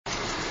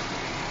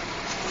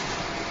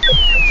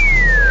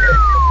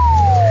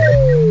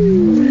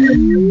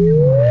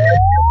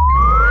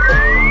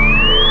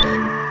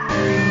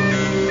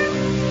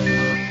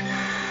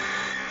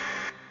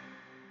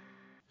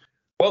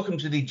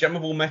the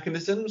Jammable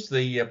Mechanisms,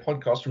 the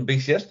podcast from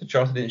BCS, the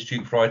Chartered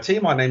Institute for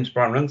IT. My name's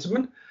Brian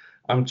Runciman.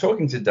 I'm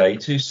talking today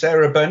to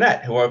Sarah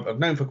Burnett, who I've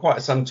known for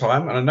quite some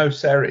time, and I know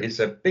Sarah is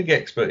a big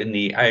expert in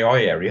the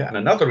AI area. And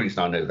another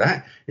reason I know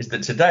that is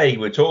that today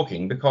we're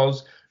talking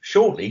because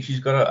shortly she's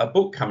got a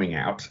book coming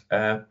out,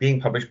 being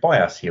published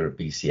by us here at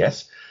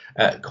BCS,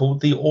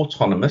 called The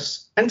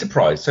Autonomous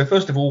Enterprise. So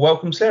first of all,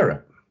 welcome,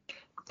 Sarah.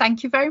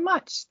 Thank you very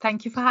much.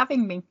 Thank you for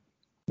having me.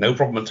 No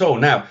problem at all.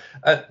 Now,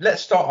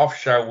 let's start off,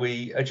 shall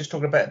we, just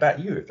talking a bit about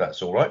you, if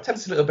that's all right. Tell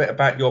us a little bit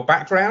about your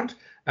background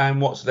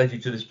and what's led you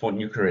to this point in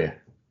your career.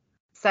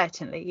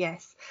 Certainly,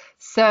 yes.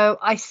 So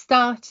I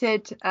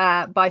started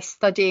by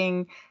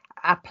studying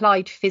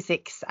applied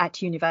physics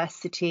at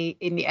university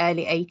in the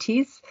early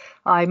 80s.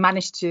 I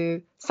managed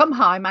to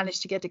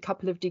get a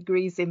couple of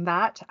degrees in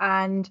that,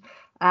 and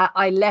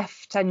I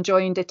left and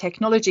joined a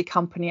technology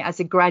company as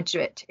a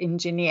graduate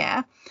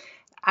engineer.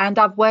 And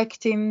I've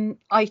worked in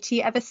IT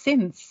ever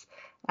since.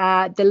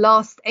 The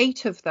last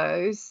 8 of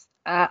those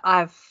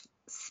I've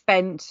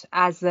spent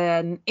as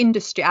an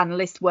industry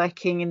analyst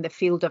working in the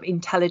field of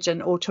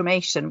intelligent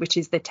automation, which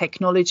is the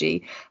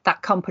technology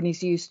that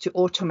companies use to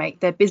automate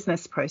their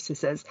business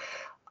processes.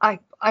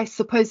 I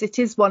suppose it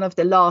is one of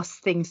the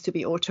last things to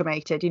be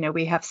automated. You know,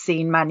 we have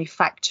seen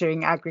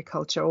manufacturing,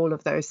 agriculture, all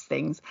of those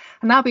things.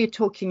 And now we're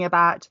talking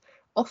about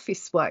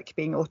office work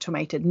being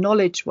automated,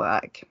 knowledge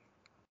work.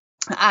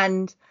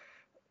 And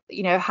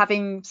you know,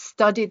 having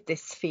studied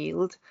this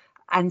field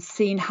and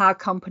seen how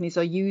companies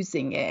are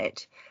using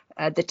it,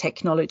 the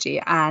technology,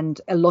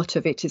 and a lot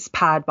of it is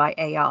powered by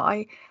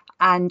AI,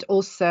 and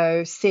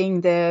also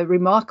seeing the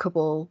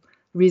remarkable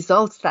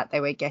results that they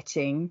were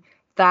getting,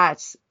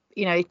 that,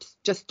 you know, it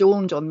just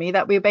dawned on me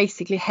that we're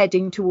basically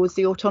heading towards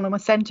the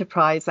autonomous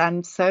enterprise.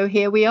 And so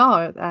here we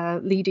are,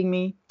 leading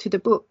me to the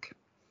book.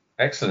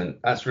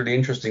 Excellent. That's really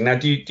interesting. Now,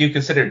 do you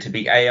consider it to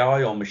be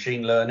AI or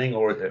machine learning,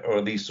 or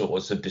are these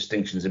sorts of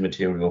distinctions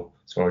immaterial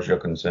as far as you're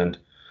concerned?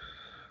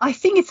 I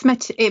think it's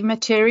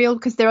material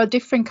because there are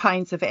different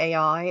kinds of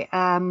AI.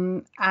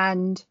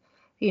 And,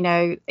 you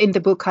know, in the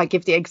book, I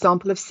give the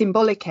example of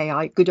symbolic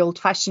AI, good old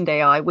fashioned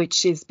AI,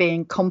 which is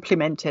being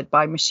complemented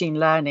by machine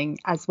learning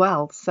as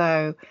well.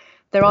 So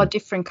there are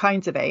different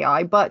kinds of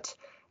AI, but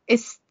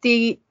it's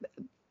the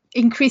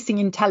increasing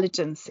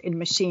intelligence in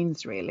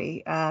machines,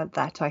 really,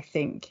 that I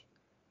think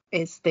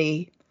is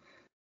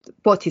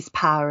what is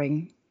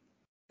powering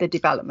the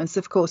developments.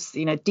 Of course,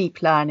 you know,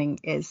 deep learning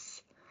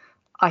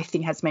I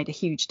think has made a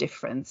huge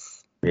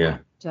difference. Yeah.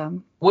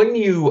 When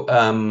you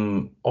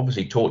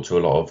obviously talk to a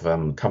lot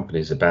of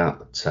companies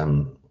about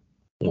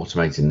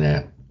automating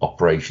their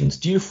operations,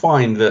 do you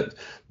find that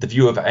the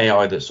view of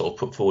AI that's sort of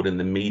put forward in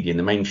the media, in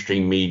the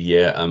mainstream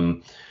media,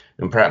 and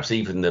perhaps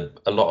even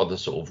a lot of the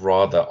sort of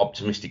rather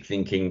optimistic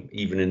thinking,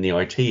 even in the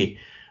IT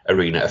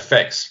arena,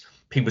 affects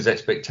people's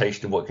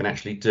expectation of what it can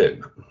actually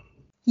do?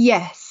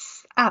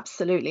 Yes,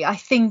 absolutely. I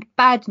think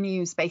bad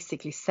news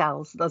basically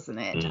sells, doesn't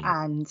it?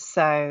 And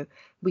so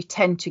we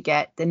tend to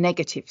get the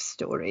negative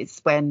stories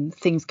when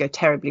things go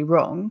terribly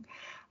wrong.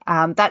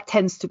 That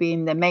tends to be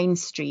in the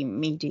mainstream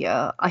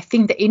media. I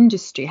think the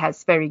industry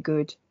has very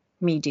good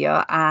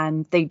media,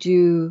 and they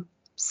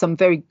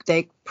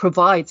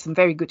provide some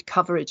very good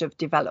coverage of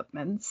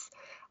developments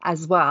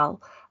as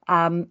well.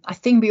 I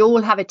think we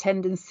all have a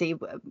tendency,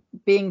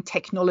 being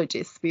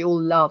technologists, we all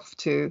love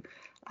to,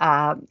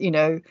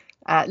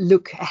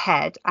 look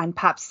ahead and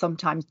perhaps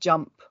sometimes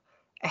jump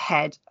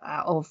ahead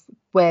of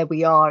where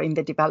we are in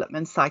the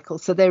development cycle.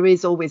 So there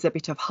is always a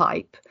bit of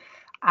hype.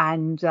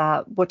 And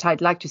what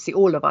I'd like to see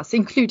all of us,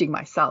 including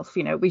myself,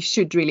 you know, we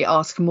should really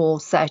ask more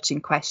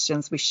searching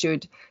questions. We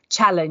should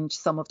challenge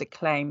some of the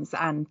claims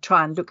and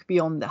try and look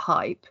beyond the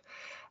hype.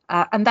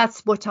 And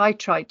that's what I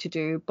tried to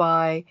do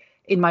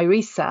in my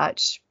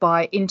research,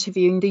 by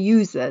interviewing the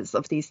users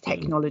of these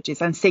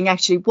technologies and seeing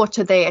actually what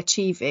are they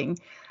achieving.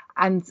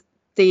 And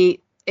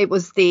it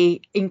was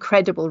the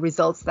incredible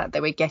results that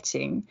they were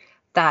getting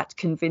that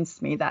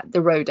convinced me that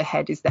the road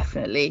ahead is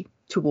definitely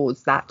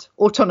towards that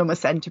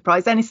autonomous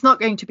enterprise. And it's not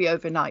going to be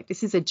overnight.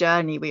 This is a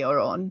journey we are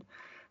on.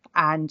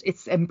 And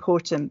it's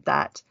important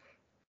that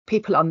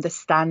people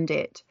understand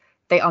it.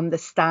 They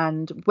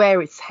understand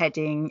where it's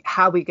heading,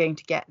 how we're going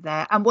to get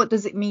there, and what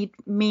does it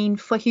mean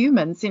for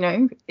humans. You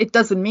know, it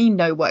doesn't mean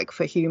no work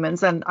for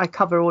humans. And I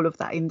cover all of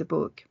that in the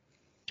book.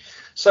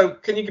 So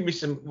can you give me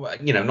some,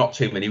 you know, not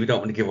too many, we don't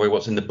want to give away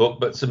what's in the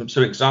book, but some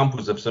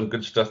examples of some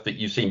good stuff that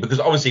you've seen? Because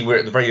obviously we're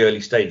at the very early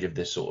stage of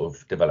this sort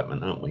of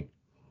development, aren't we?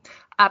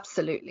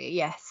 Absolutely,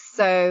 yes.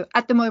 So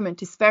at the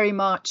moment, it's very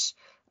much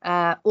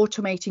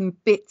automating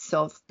bits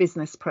of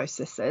business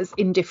processes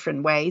in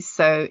different ways.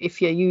 So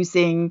if you're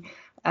using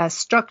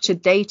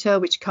structured data,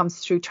 which comes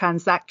through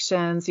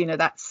transactions, you know,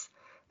 that's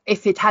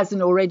if it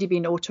hasn't already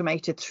been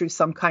automated through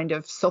some kind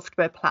of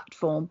software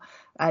platform,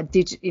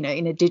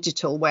 in a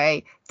digital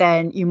way,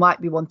 then you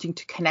might be wanting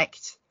to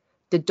connect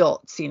the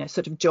dots,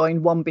 sort of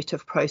join one bit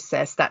of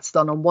process that's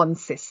done on one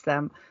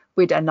system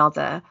with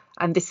another.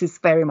 And this is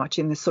very much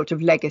in the sort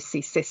of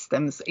legacy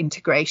systems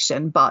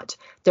integration, but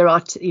there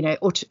are,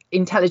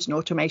 intelligent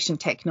automation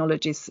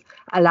technologies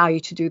allow you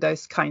to do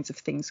those kinds of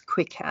things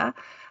quicker.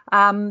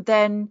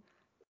 Then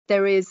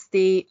there is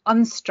the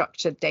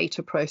unstructured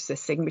data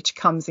processing, which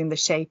comes in the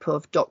shape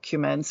of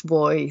documents,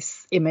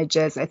 voice,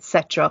 images,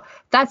 etc.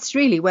 That's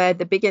really where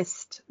the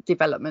biggest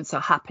developments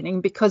are happening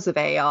because of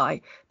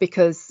AI,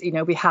 because,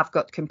 we have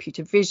got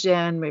computer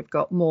vision, we've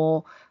got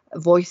more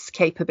voice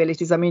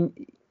capabilities. I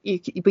mean,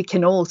 we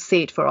can all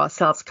see it for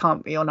ourselves,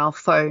 can't we, on our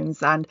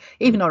phones and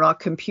even on our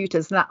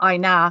computers. I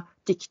now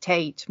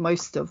dictate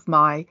most of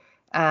my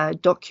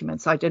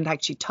documents. I don't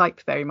actually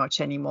type very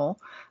much anymore.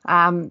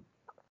 And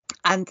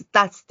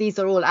these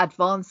are all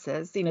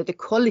advances. The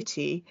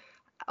quality,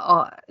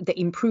 the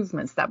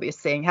improvements that we're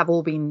seeing have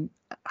all been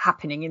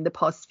happening in the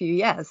past few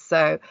years.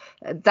 So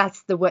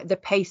that's the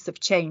pace of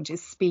change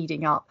is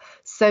speeding up.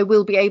 So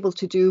we'll be able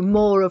to do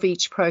more of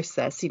each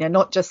process,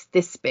 not just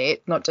this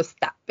bit, not just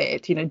that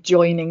bit,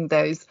 joining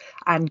those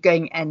and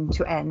going end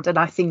to end. And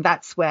I think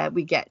that's where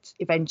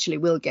eventually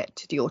we'll get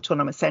to the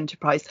autonomous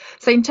enterprise.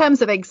 So in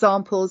terms of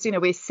examples,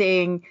 we're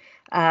seeing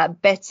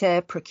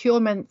better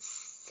procurement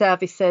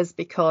services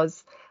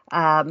because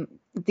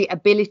the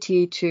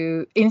ability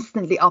to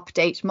instantly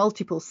update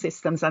multiple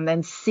systems and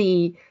then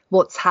see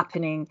what's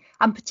happening,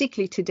 and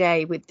particularly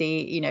today with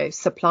the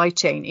supply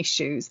chain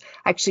issues,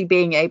 actually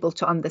being able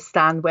to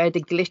understand where the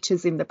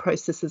glitches in the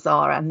processes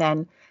are and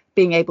then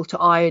being able to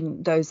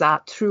iron those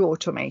out through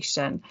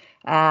automation.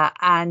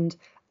 And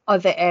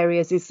other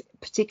areas is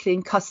particularly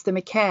in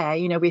customer care.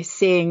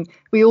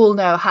 We all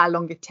know how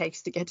long it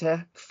takes to get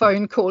a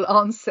phone call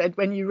answered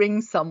when you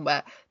ring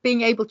somewhere.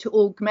 Being able to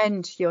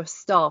augment your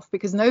staff,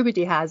 because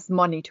nobody has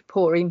money to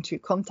pour into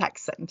contact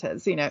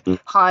centers.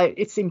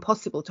 It's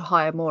impossible to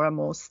hire more and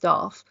more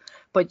staff,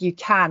 but you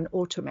can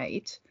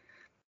automate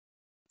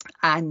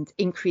and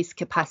increase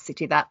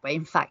capacity that way.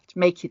 In fact,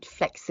 make it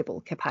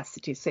flexible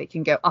capacity so it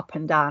can go up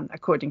and down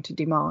according to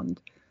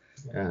demand.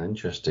 Yeah,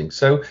 interesting.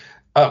 So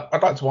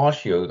I'd like to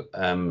ask you,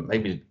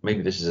 maybe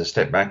this is a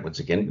step backwards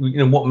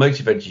again. What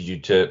motivated you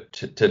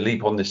to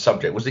leap on this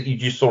subject? Was it you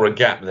just saw a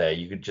gap there?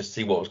 You could just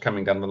see what was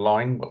coming down the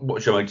line. What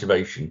was your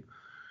motivation?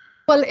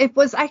 Well, it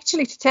was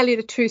actually, to tell you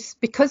the truth,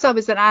 because I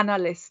was an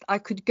analyst, I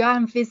could go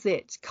and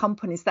visit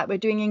companies that were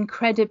doing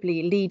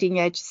incredibly leading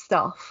edge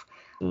stuff.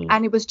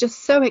 And it was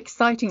just so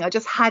exciting. I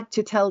just had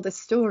to tell the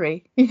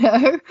story,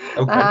 Okay.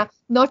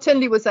 Not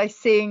only was I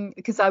seeing,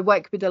 because I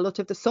work with a lot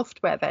of the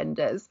software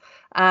vendors,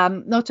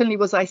 not only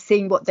was I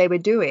seeing what they were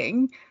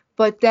doing,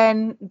 but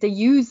then the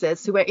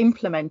users who were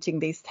implementing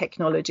these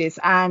technologies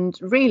and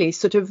really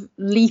sort of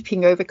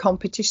leaping over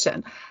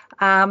competition.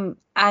 And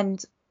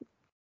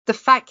the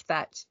fact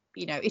that,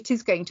 it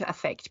is going to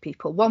affect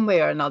people one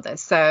way or another.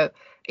 So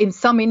in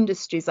some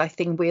industries, I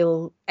think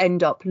we'll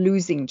end up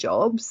losing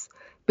jobs.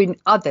 In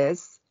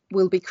others,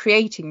 we'll be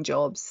creating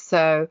jobs.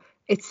 So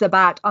it's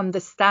about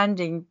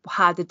understanding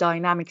how the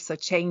dynamics are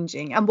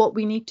changing and what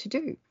we need to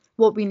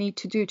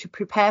do to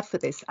prepare for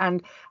this.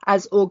 And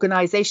as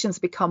organizations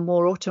become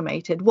more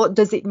automated, what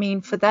does it mean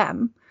for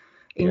them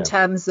in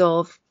terms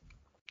of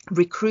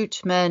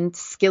recruitment,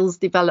 skills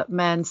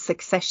development,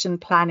 succession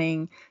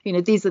planning?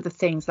 These are the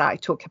things that I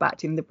talk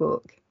about in the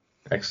book.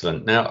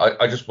 Excellent. Now,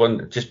 I just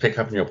want to pick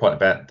up on your point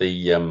about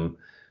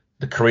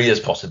the careers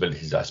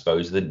possibilities, I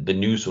suppose, the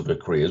new sort of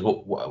careers.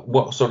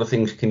 What sort of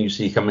things can you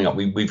see coming up?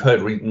 We've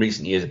heard in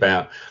recent years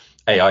about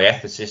AI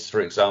ethicists,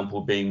 for example,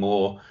 being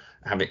more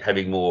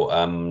having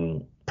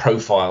more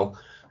profile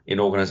in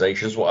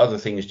organizations. What other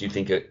things do you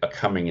think are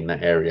coming in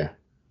that area?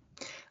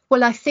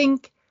 Well, I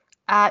think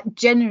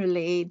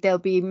generally there'll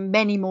be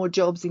many more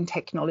jobs in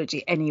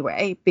technology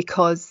anyway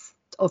because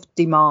of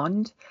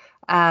demand.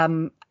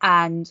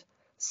 And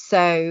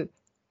so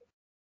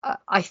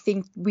I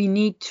think we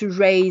need to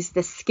raise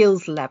the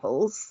skills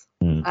levels,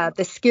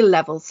 the skill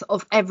levels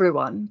of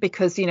everyone,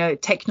 because,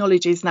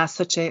 technology is now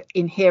such an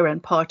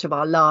inherent part of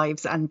our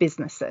lives and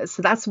businesses.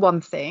 So that's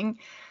one thing.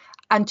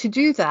 And to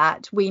do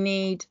that, we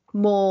need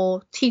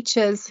more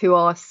teachers who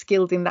are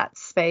skilled in that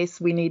space.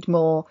 We need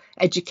more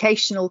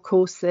educational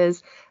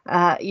courses.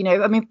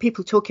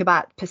 People talk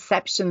about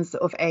perceptions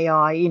of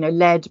AI,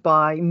 led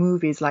by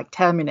movies like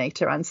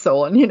Terminator and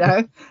so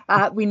on.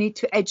 We need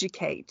to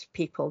educate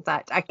people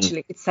that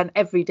actually it's an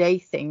everyday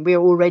thing. We're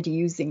already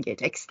using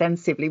it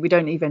extensively. We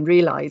don't even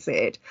realize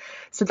it.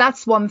 So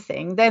that's one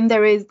thing. Then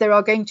there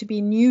are going to be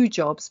new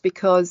jobs,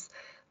 because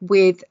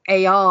with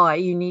AI,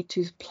 you need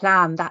to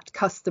plan that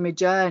customer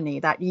journey,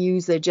 that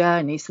user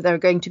journey. So there are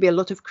going to be a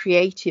lot of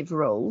creative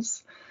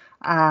roles,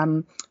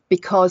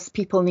 because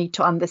people need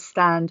to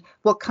understand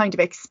what kind of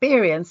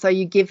experience are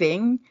you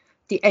giving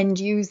the end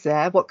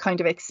user, what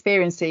kind of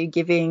experience are you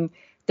giving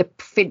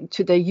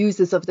to the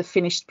users of the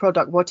finished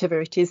product,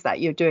 whatever it is that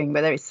you're doing,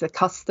 whether it's a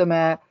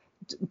customer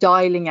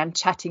dialing and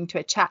chatting to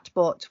a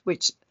chatbot,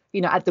 which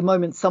at the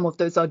moment, some of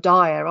those are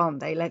dire, aren't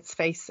they? Let's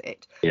face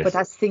it. Yes. But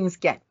as things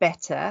get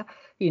better,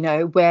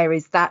 where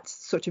is that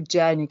sort of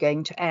journey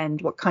going to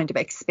end? What kind of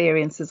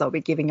experiences are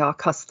we giving our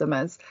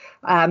customers?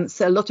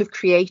 So a lot of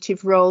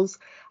creative roles.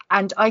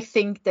 And I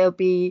think there'll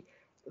be,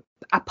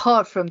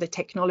 apart from the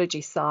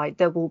technology side,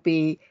 there will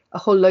be a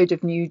whole load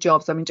of new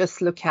jobs. I mean,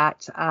 just look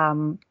at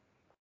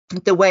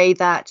the way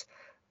that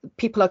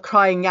people are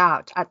crying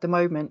out at the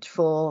moment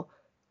for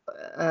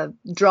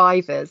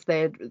drivers.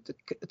 They're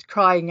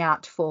crying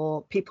out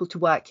for people to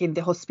work in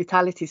the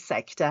hospitality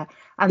sector,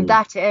 and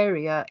that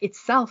area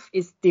itself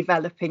is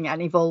developing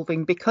and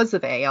evolving because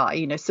of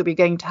AI. So we're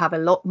going to have a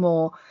lot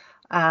more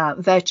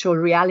virtual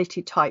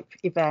reality type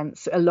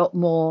events, a lot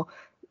more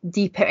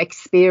deeper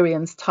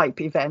experience type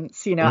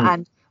events,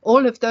 and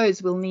all of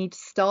those will need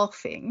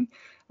staffing.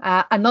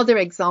 Another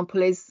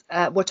example is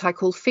what I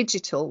call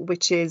phygital,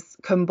 which is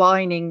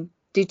combining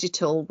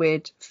digital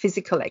with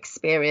physical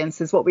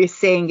experiences. What we're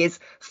seeing is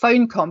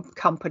phone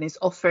companies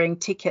offering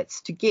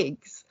tickets to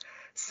gigs.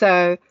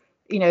 So,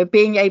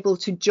 being able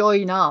to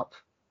join up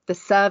the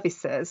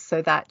services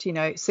so that,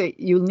 so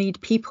you'll need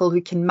people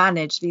who can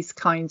manage these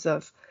kinds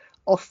of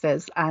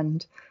offers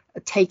and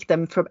take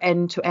them from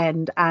end to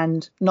end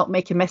and not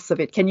make a mess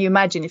of it. Can you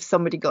imagine if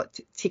somebody got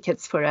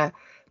tickets for a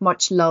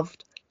much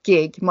loved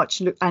gig,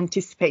 much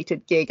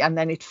anticipated gig, and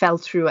then it fell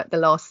through at the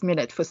last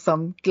minute for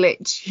some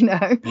glitch,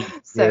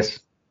 So, yes.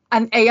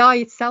 And AI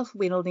itself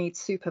will need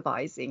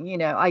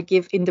supervising. I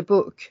give in the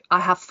book, I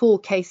have 4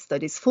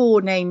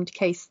 named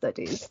case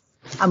studies,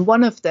 and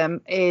one of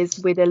them is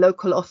with a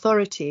local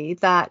authority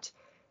that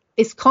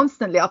is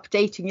constantly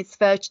updating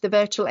the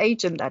virtual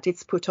agent that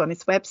it's put on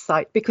its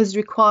website because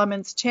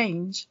requirements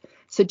change.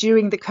 So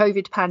during the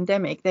COVID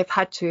pandemic, they've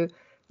had to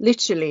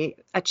literally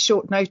at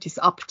short notice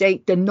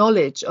update the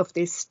knowledge of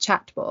this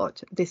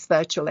chatbot, this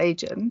virtual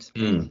agent,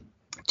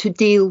 to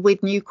deal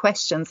with new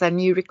questions and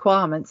new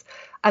requirements.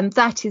 And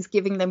that is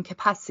giving them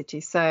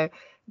capacity. So,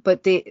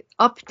 but the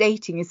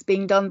updating is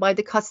being done by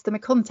the customer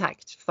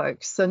contact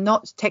folks, so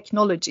not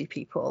technology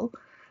people.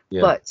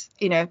 Yeah. But,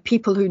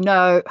 people who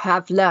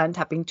have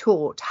been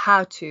taught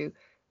how to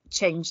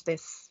change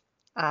this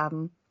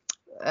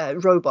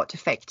robot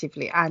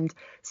effectively. And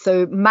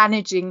so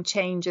managing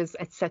changes,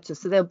 etc.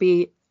 So there'll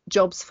be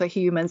jobs for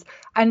humans,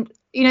 and,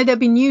 there'll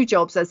be new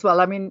jobs as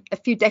well. I mean, a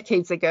few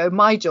decades ago,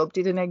 my job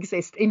didn't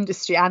exist,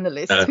 industry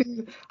analyst.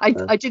 I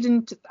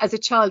didn't, as a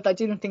child, I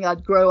didn't think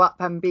I'd grow up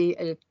and be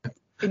an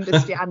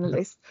industry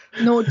analyst,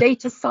 nor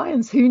data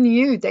science. Who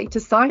knew data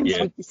science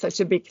would be such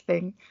a big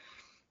thing?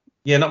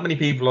 Yeah, not many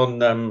people on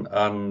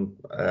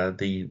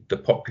the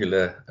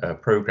popular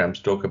programs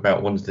talk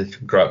about wanting to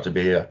grow up to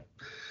be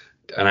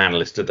an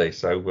analyst today.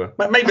 So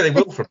maybe they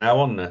will from now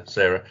on,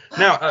 Sarah.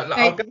 Now,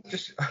 I'm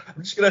just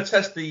going to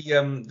test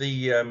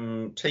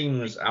the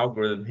Teams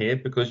algorithm here,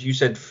 because you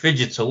said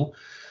phygital,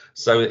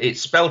 so it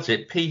spelt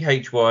it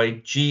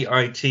PHYGITAL.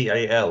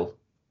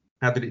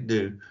 How did it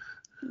do?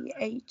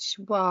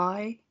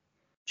 PHY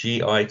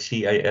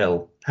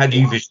GITAL. How do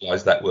you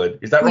visualize that word?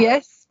 Is that right?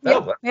 Yes.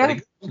 Yeah,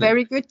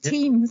 very good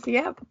Teams.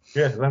 Yeah.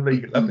 Yeah,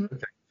 lovely. Okay.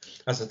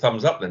 That's a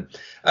thumbs up then.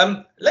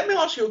 Let me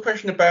ask you a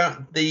question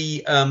about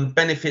the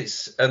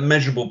benefits,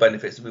 measurable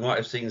benefits that we might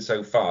have seen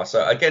so far.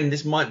 So again,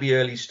 this might be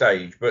early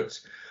stage, but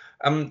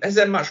has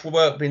there much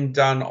work been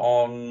done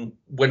on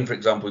when, for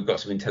example, we've got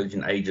some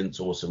intelligent agents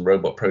or some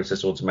robot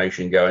process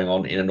automation going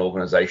on in an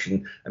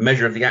organization, a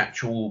measure of the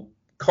actual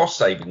cost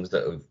savings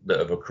that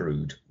have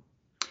accrued?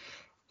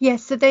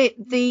 Yes, so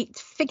the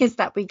figures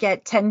that we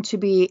get tend to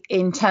be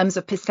in terms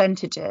of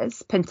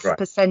percentages,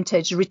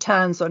 percentage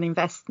returns on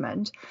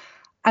investment.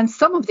 And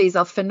some of these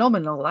are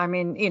phenomenal. I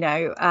mean,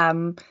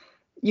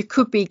 you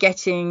could be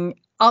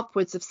getting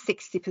upwards of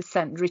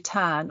 60%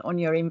 return on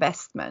your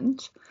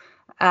investment.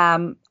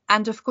 And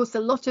of course,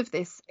 a lot of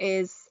this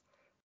is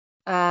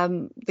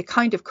the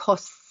kind of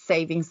cost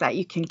savings that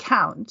you can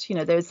count.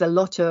 There's a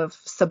lot of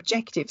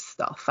subjective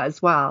stuff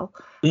as well,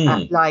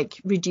 like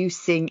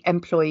reducing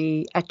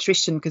employee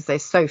attrition because they're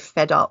so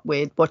fed up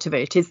with whatever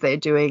it is they're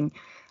doing.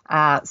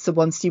 So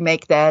once you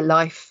make their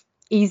life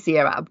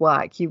easier at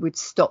work, you would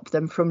stop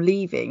them from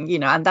leaving,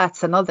 and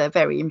that's another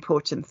very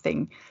important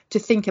thing to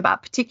think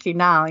about, particularly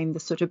now in the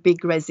sort of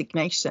big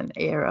resignation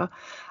era.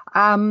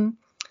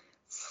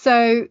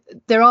 So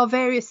there are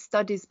various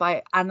studies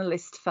by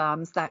analyst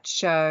firms that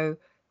show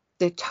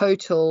the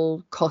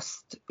total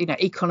cost,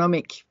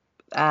 economic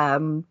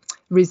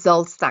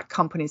results that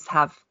companies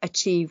have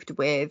achieved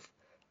with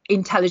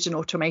intelligent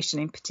automation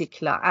in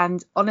particular.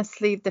 And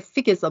honestly, the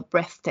figures are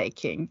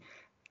breathtaking.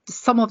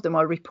 Some of them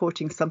are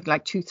reporting something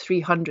like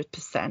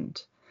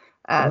 200-300%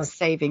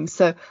 savings.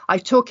 So I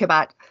talk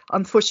about,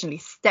 unfortunately,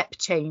 step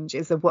change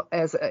is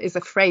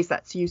a phrase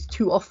that's used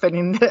too often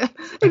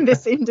in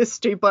this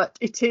industry, but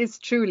it is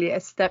truly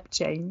a step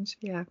change.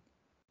 Yeah.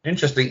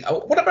 Interesting.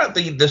 What about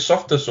the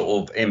softer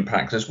sort of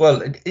impacts as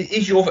well?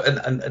 Is your,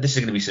 and this is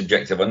going to be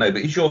subjective, I know,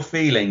 but is your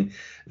feeling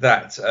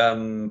that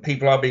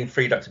people are being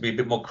freed up to be a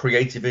bit more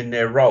creative in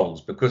their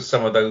roles because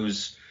some of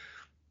those,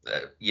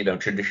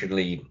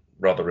 traditionally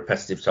rather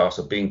repetitive tasks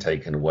are being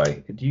taken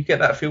away? Do you get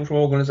that feel from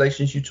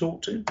organisations you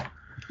talk to?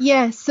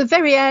 Yeah, so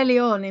very early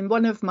on in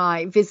one of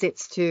my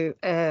visits to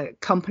a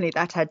company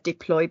that had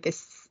deployed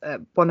this,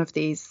 one of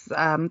these,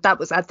 that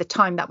was at the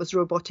time, that was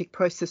robotic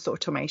process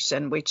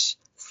automation, which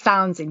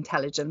sounds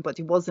intelligent, but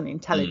it wasn't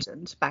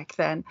intelligent back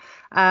then.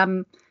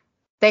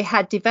 They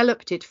had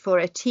developed it for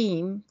a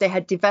team. They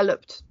had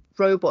developed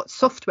robots,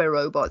 software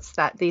robots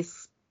that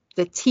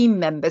the team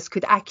members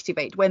could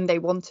activate when they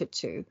wanted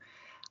to.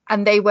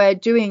 And they were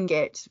doing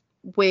it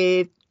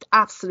with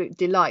absolute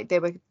delight.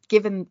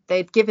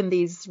 They'd given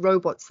these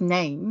robots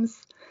names,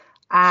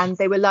 and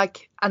they were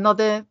like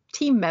another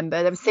team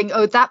member. They were saying,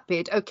 oh, that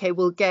bit, okay,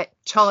 we'll get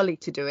Charlie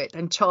to do it.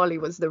 And Charlie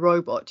was the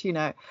robot,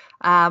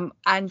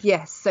 and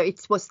yes, so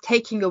it was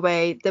taking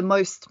away the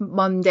most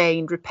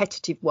mundane,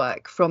 repetitive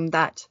work from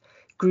that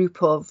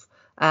group of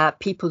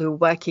people who were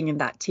working in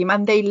that team,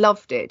 and they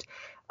loved it.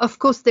 Of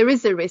course, there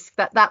is a risk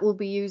that will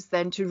be used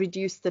then to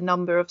reduce the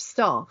number of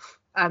staff,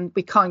 and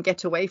we can't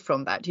get away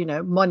from that.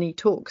 Money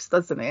talks,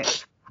 doesn't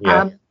it?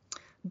 Yeah.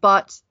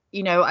 But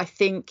I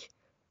think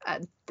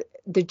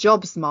the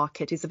jobs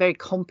market is a very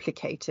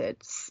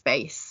complicated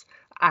space,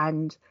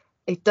 and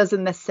it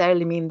doesn't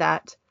necessarily mean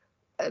that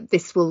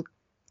this will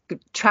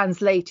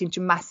translate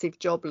into massive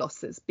job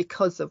losses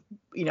because of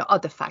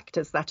other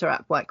factors that are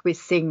at work. We're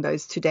seeing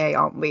those today,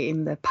 aren't we,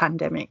 in the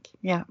pandemic?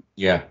 Yeah.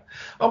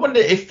 I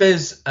wonder if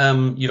there's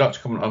you'd like to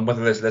comment on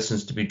whether there's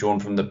lessons to be drawn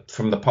from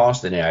the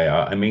past in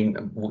AI. I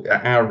mean,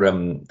 our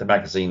the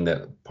magazine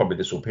that probably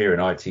this will appear in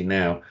IT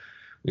Now,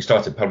 we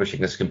started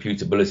publishing as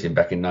Computer Bulletin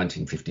back in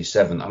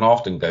 1957, and I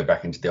often go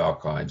back into the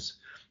archives,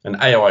 and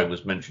AI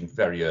was mentioned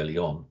very early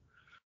on.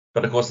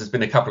 But of course, there's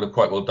been a couple of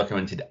quite well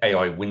documented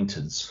AI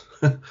winters.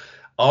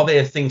 Are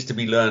there things to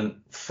be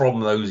learned from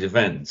those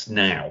events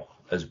now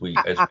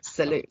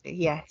Absolutely,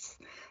 yes.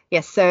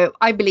 So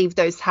I believe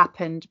those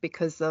happened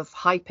because of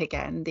hype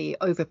again, the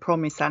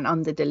overpromise and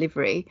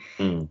underdelivery.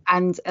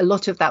 And a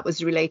lot of that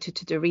was related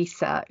to the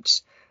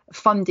research,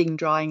 funding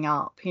drying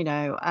up,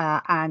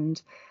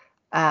 and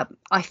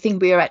I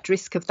think we are at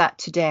risk of that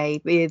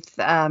today with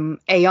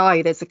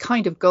AI. There's a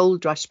kind of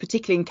gold rush,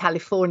 particularly in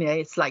California.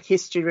 It's like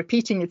history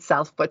repeating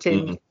itself, but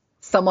in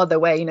some other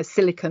way,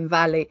 Silicon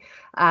Valley.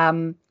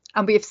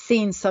 And we have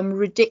seen some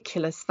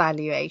ridiculous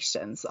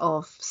valuations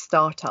of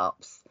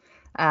startups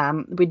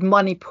with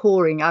money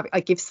pouring. I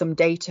give some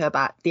data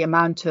about the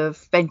amount of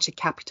venture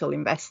capital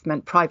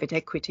investment, private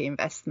equity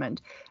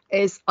investment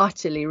is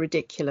utterly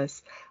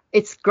ridiculous.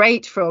 It's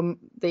great from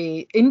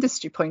the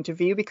industry point of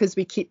view because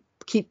we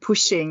keep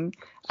pushing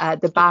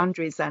the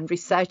boundaries and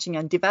researching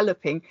and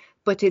developing,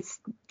 but it's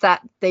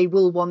that they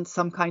will want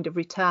some kind of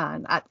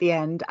return at the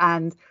end,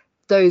 and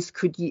those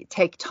could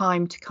take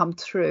time to come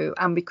through,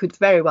 and we could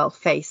very well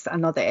face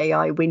another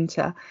AI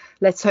winter.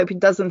 Let's hope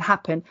it doesn't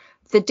happen.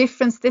 The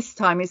difference this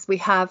time is we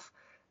have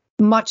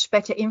much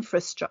better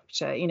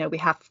infrastructure. We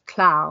have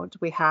cloud,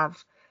 we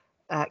have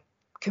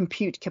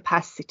compute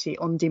capacity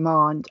on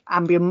demand,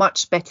 and we're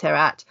much better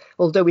at,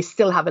 although we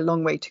still have a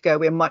long way to go,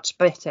 we're much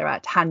better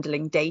at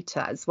handling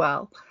data as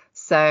well.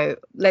 So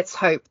let's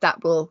hope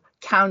that will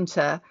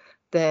counter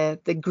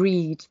the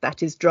greed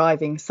that is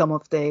driving some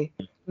of the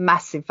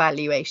massive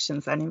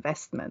valuations and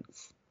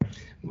investments.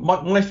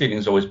 My feeling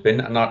has always been,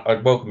 and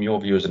I'd welcome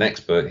your view as an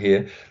expert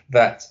here,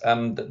 that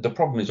the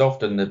problem is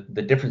often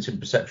the difference in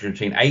perception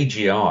between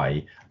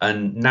AGI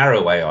and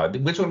narrow AI.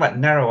 We're talking about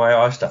narrow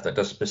AI stuff that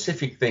does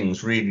specific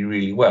things really,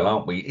 really well,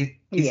 aren't we?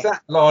 Is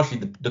that largely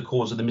the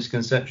cause of the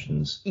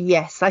misconceptions?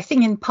 Yes, I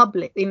think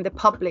in the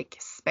public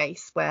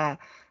space where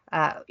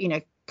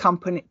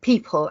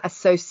people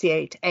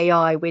associate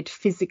AI with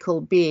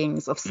physical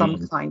beings of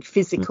some kind,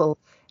 physical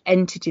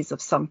entities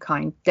of some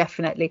kind,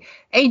 definitely.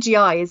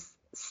 AGI is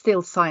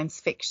still science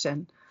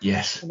fiction.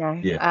 Yes.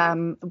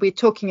 We're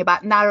talking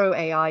about narrow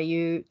AI.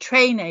 You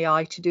train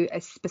AI to do a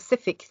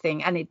specific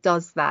thing, and it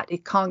does that.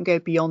 It can't go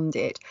beyond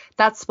it.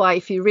 That's why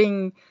if you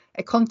ring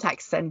a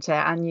contact center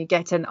and you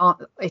get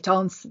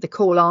the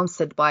call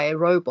answered by a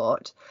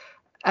robot,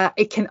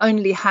 it can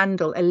only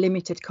handle a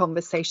limited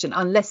conversation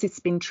unless it's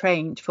been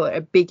trained for a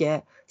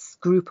bigger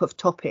group of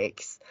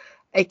topics.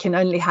 It can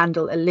only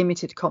handle a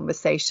limited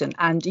conversation,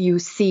 and you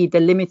see the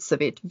limits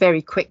of it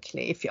very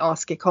quickly if you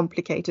ask a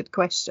complicated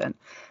question,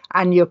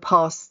 and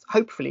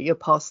hopefully you're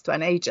passed to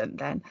an agent.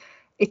 Then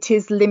it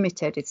is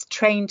limited. It's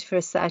trained for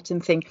a certain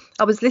thing.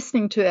 I was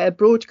listening to a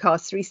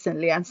broadcast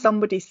recently, and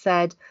somebody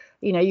said,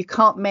 you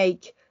can't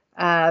make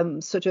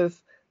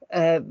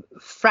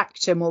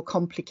fracture more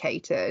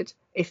complicated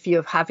if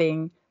you're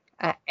having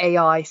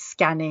AI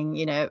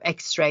scanning,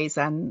 X-rays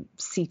and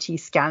CT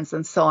scans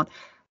and so on.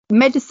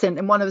 Medicine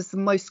is one of the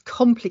most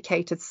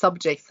complicated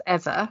subjects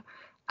ever,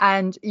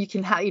 and you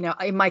can have,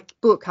 in my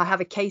book I have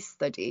a case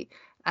study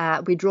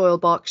with Royal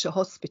Berkshire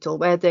Hospital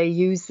where they're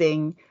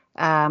using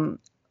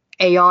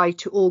AI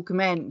to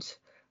augment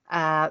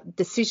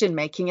decision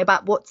making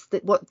about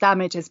what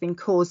damage has been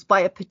caused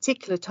by a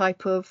particular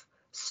type of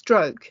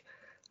stroke,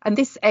 and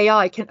this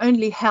AI can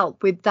only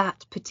help with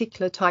that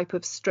particular type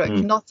of stroke,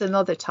 not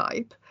another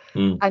type.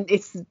 And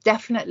it's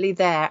definitely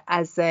there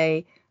as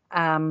a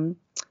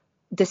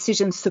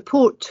decision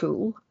support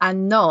tool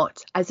and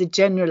not as a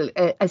general,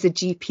 as a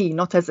GP,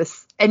 not as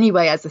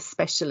as a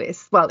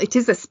specialist. Well, it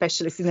is a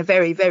specialist in a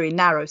very, very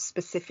narrow,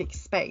 specific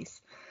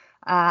space.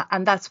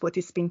 And that's what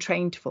it's been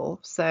trained for.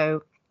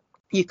 So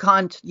you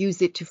can't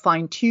use it to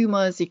find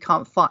tumors. You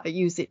can't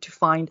use it to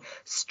find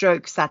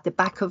strokes at the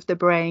back of the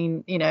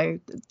brain,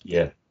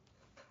 Yeah.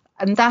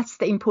 And that's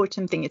the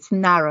important thing. It's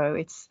narrow.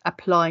 It's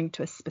applying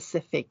to a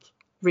specific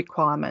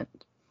requirement.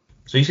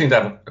 So you seem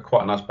to have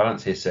quite a nice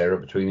balance here, Sarah,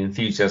 between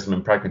enthusiasm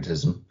and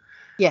pragmatism.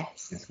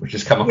 Yes. Which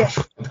has come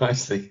across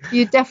nicely.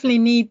 You definitely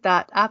need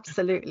that.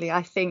 Absolutely.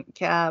 I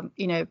think,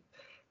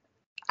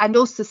 and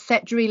also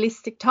set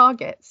realistic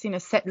targets,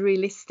 set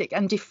realistic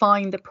and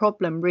define the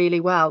problem really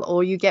well,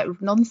 or you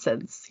get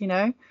nonsense,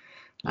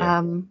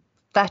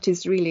 that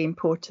is really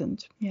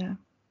important. Yeah.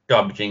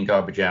 Garbage in,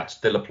 garbage out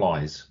still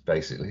applies,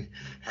 basically.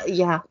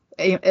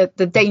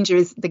 The danger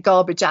is the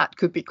garbage out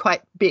could be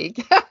quite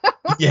big.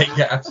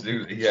 yeah,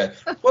 absolutely. Yeah.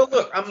 Well,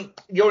 look,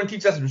 your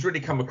enthusiasm has really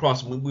come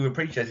across, and we've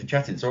appreciated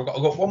chatting. So I've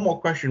got one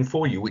more question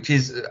for you, which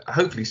is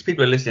hopefully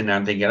people are listening now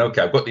and thinking,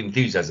 okay, I've got the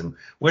enthusiasm.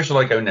 Where shall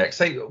I go next?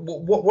 Say,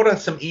 what are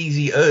some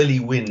easy early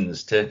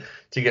wins to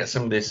get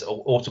some of this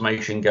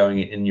automation going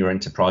in your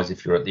enterprise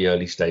if you're at the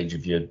early stage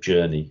of your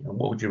journey? And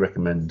what would you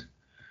recommend?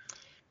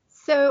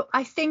 So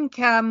I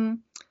think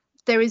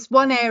there is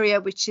one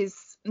area which is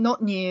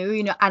not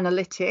new,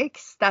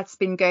 analytics that's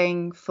been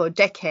going for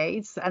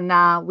decades, and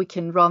now we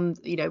can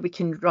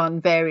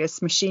run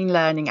various machine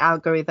learning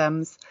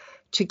algorithms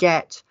to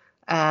get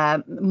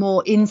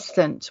more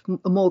instant,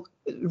 more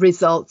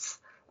results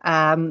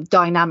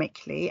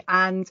dynamically.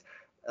 And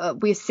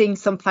we're seeing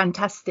some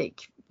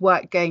fantastic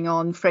work going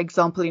on. For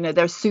example,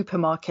 there are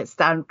supermarkets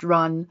that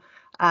run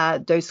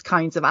those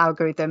kinds of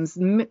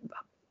algorithms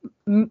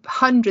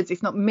hundreds,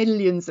 if not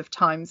millions of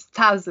times,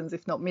 thousands,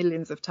 if not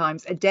millions of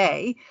times a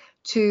day,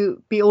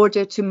 to be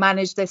ordered to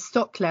manage their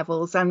stock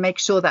levels and make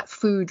sure that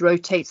food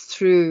rotates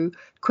through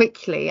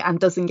quickly and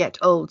doesn't get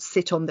old,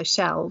 sit on the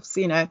shelves,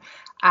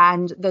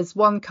 And there's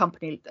one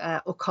company,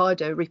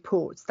 Ocado,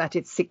 reports that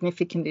it's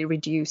significantly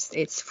reduced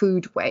its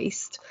food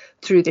waste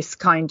through this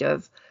kind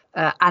of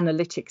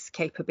analytics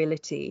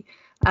capability.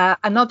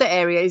 Another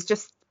area is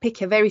just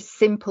pick a very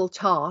simple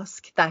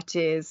task that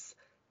is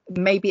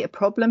maybe a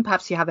problem.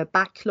 Perhaps you have a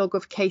backlog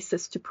of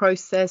cases to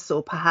process,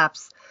 or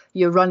perhaps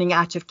you're running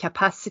out of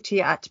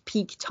capacity at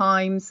peak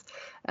times,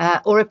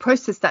 or a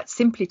process that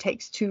simply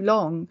takes too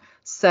long.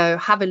 So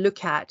have a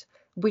look at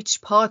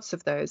which parts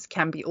of those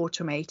can be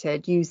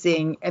automated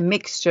using a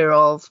mixture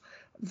of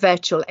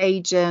virtual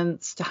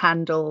agents to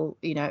handle,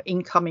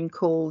 incoming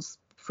calls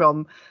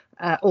from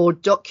or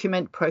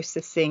document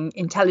processing,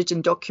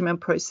 intelligent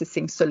document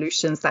processing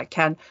solutions that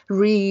can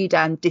read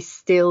and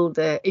distill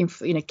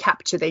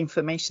capture the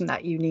information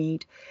that you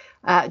need,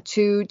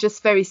 to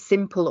just very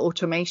simple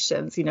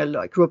automations,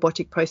 like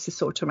robotic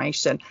process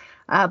automation.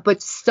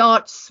 But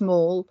start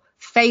small,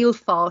 fail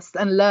fast,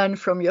 and learn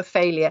from your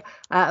failure.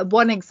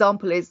 One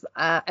example is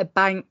a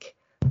bank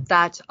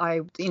that I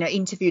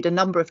interviewed a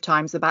number of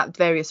times about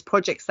various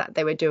projects that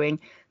they were doing.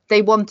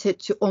 They wanted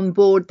to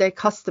onboard their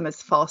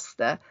customers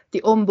faster.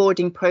 The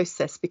onboarding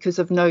process, because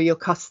of know your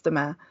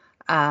customer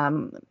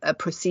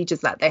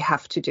procedures that they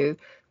have to do,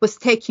 was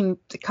taking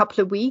a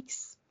couple of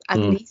weeks at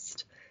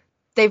least.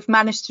 They've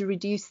managed to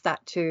reduce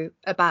that to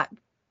about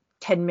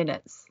 10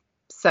 minutes.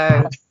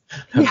 So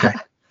okay.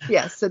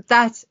 Yeah, so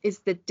that is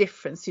the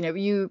difference,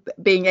 you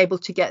being able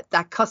to get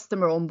that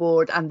customer on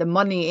board and the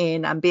money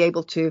in and be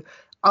able to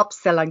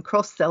upsell and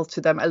cross-sell to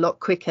them a lot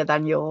quicker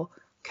than your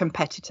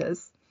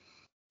competitors.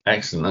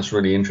 Excellent. That's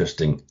really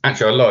interesting.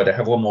 Actually, I lied. I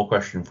have one more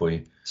question for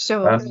you.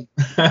 Sure.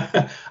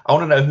 I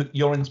want to know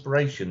your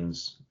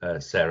inspirations,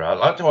 Sarah. I'd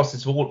like to ask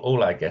this to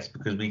all our guests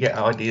because we get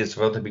ideas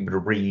for other people to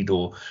read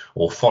or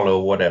follow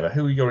or whatever.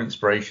 Who are your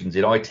inspirations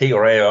in IT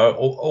or AI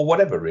or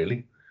whatever,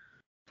 really?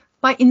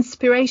 My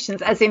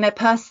inspirations, as in a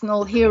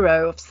personal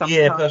hero of some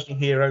kind? Yeah, personal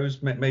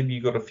heroes. Maybe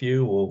you got a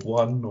few or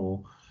one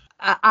or.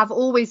 I've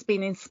always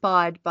been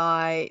inspired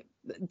by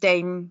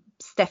Dame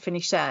Stephanie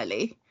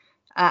Shirley.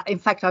 In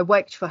fact, I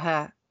worked for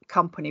her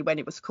company when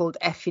it was called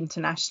F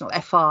International,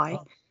 FI.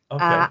 Oh,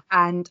 okay.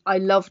 And I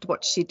loved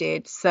what she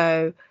did.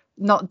 So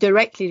not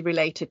directly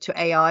related to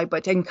AI,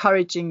 but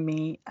encouraging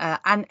me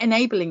and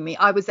enabling me.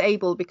 I was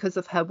able, because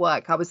of her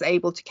work, I was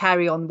able to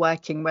carry on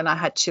working when I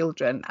had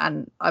children,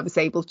 and I was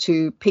able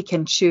to pick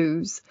and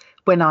choose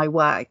when I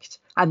worked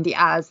and the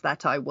hours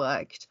that I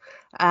worked.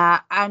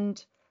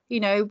 And,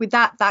 with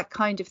that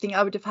kind of thing,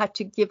 I would have had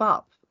to give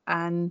up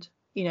and,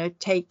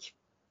 take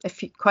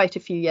quite a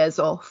few years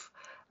off.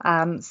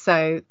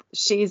 So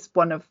she's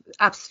one of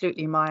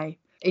absolutely my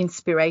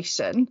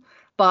inspiration.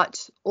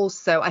 But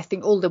also, I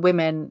think all the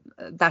women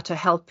that are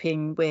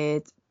helping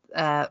with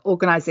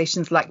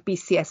organizations like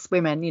BCS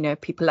Women,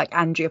 people like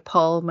Andrea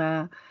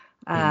Palmer,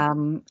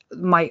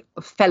 my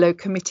fellow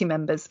committee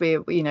members,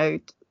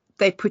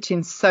 they put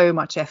in so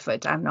much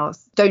effort and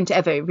don't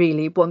ever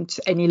really want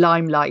any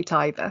limelight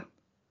either.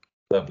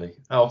 Lovely.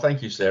 Oh,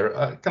 thank you,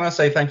 Sarah. Can I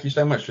say thank you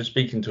so much for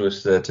speaking to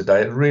us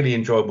today? A really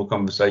enjoyable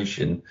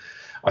conversation.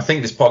 I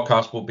think this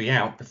podcast will be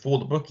out before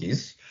the book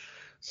is.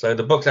 So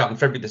the book's out on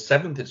February the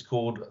 7th. It's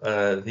called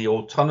let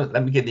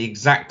me get the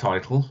exact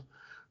title.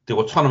 The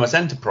Autonomous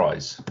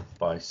Enterprise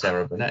by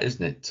Sarah Burnett,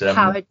 isn't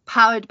it?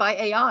 Powered by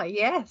AI,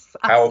 yes.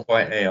 Powered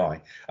by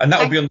AI. And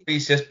that will be on the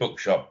BCS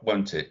Bookshop,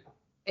 won't it?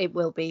 It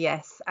will be,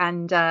 yes.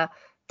 And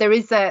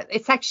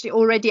it's actually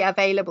already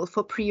available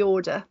for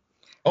pre-order.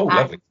 Oh,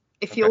 lovely.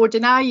 If you order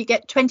now, you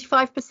get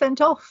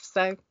 25% off.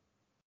 So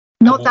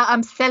not that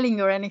I'm selling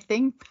or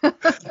anything.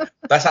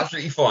 That's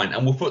absolutely fine.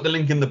 And we'll put the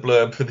link in the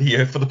blurb for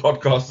the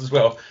podcast as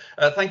well.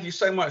 Thank you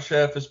so much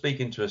for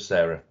speaking to us,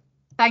 Sarah.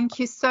 Thank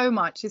you so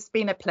much. It's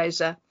been a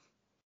pleasure.